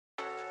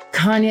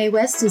Kanye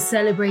West is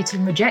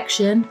celebrating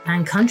rejection,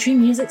 and country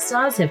music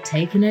stars have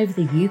taken over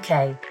the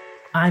UK.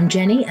 I'm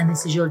Jenny, and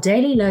this is your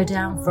daily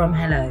lowdown from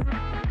Hello.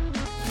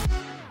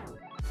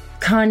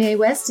 Kanye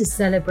West is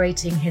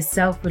celebrating his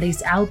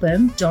self-released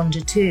album,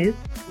 Donda 2,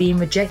 being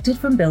rejected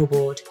from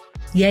Billboard.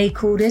 Ye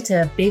called it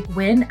a big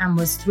win and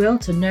was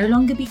thrilled to no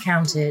longer be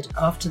counted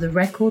after the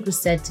record was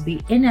said to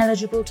be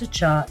ineligible to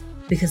chart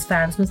because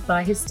fans must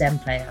buy his stem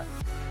player.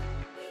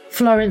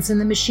 Florence and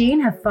the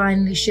Machine have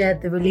finally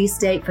shared the release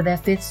date for their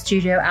fifth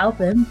studio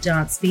album,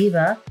 Dance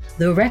Fever.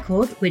 The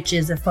record, which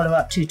is a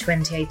follow-up to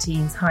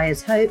 2018's High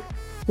as Hope,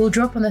 will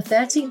drop on the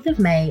 13th of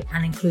May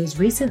and includes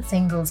recent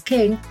singles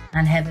King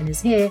and Heaven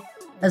is Here,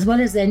 as well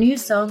as their new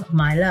song,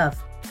 My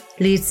Love.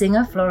 Lead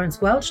singer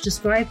Florence Welch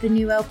described the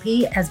new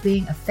LP as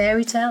being a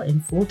fairy tale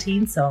in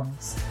 14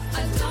 songs.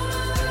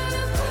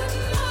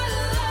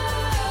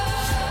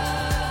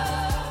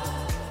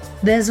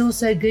 There's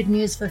also good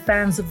news for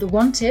fans of The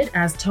Wanted,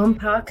 as Tom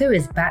Parker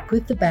is back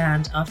with the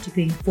band after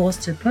being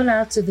forced to pull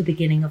out at the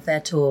beginning of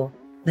their tour.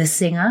 The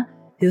singer,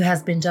 who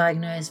has been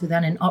diagnosed with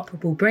an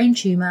inoperable brain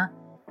tumour,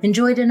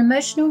 enjoyed an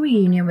emotional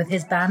reunion with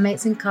his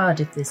bandmates in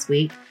Cardiff this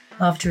week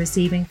after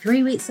receiving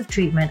 3 weeks of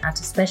treatment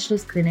at a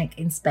specialist clinic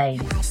in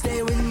Spain.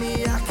 Stay with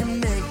me, I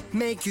can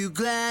make you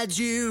glad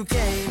you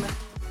came.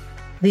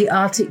 The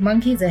Arctic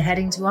Monkeys are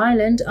heading to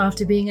Ireland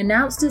after being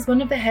announced as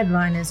one of the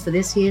headliners for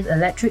this year's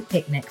Electric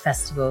Picnic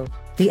Festival.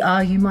 The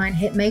Are You Mine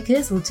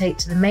hitmakers will take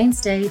to the main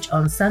stage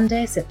on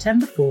Sunday,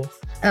 September 4th.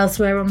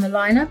 Elsewhere on the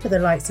lineup are the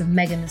likes of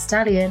Megan Thee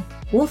Stallion,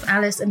 Wolf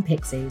Alice and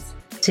Pixies.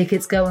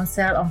 Tickets go on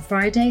sale on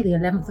Friday, the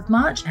 11th of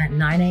March at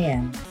 9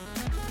 a.m.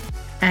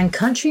 And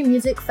country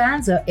music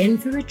fans are in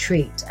for a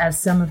treat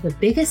as some of the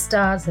biggest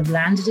stars have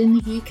landed in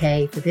the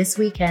UK for this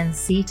weekend's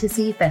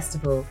C2C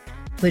festival,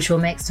 which will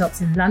make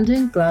stops in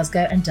London,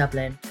 Glasgow and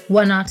Dublin.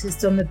 One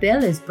artist on the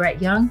bill is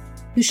Brett Young,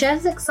 who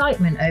shares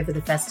excitement over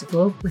the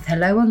festival with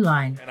Hello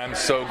Online. And I'm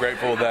so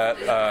grateful that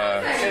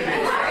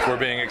we're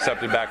being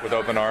accepted back with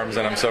open arms,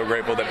 and I'm so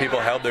grateful that people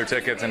held their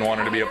tickets and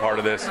wanted to be a part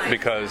of this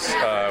because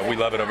we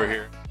love it over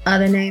here.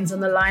 Other names on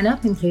the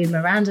lineup include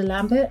Miranda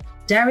Lambert,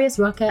 Darius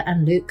Rucker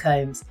and Luke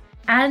Combs.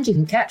 And you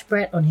can catch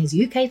Brett on his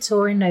UK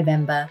tour in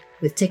November,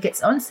 with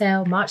tickets on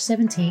sale March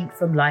 17th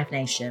from Live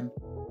Nation.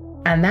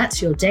 And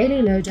that's your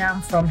daily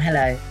lowdown from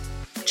Hello.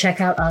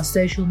 Check out our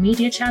social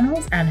media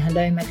channels and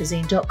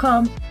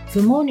hellomagazine.com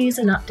for more news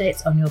and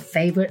updates on your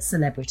favourite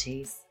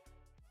celebrities.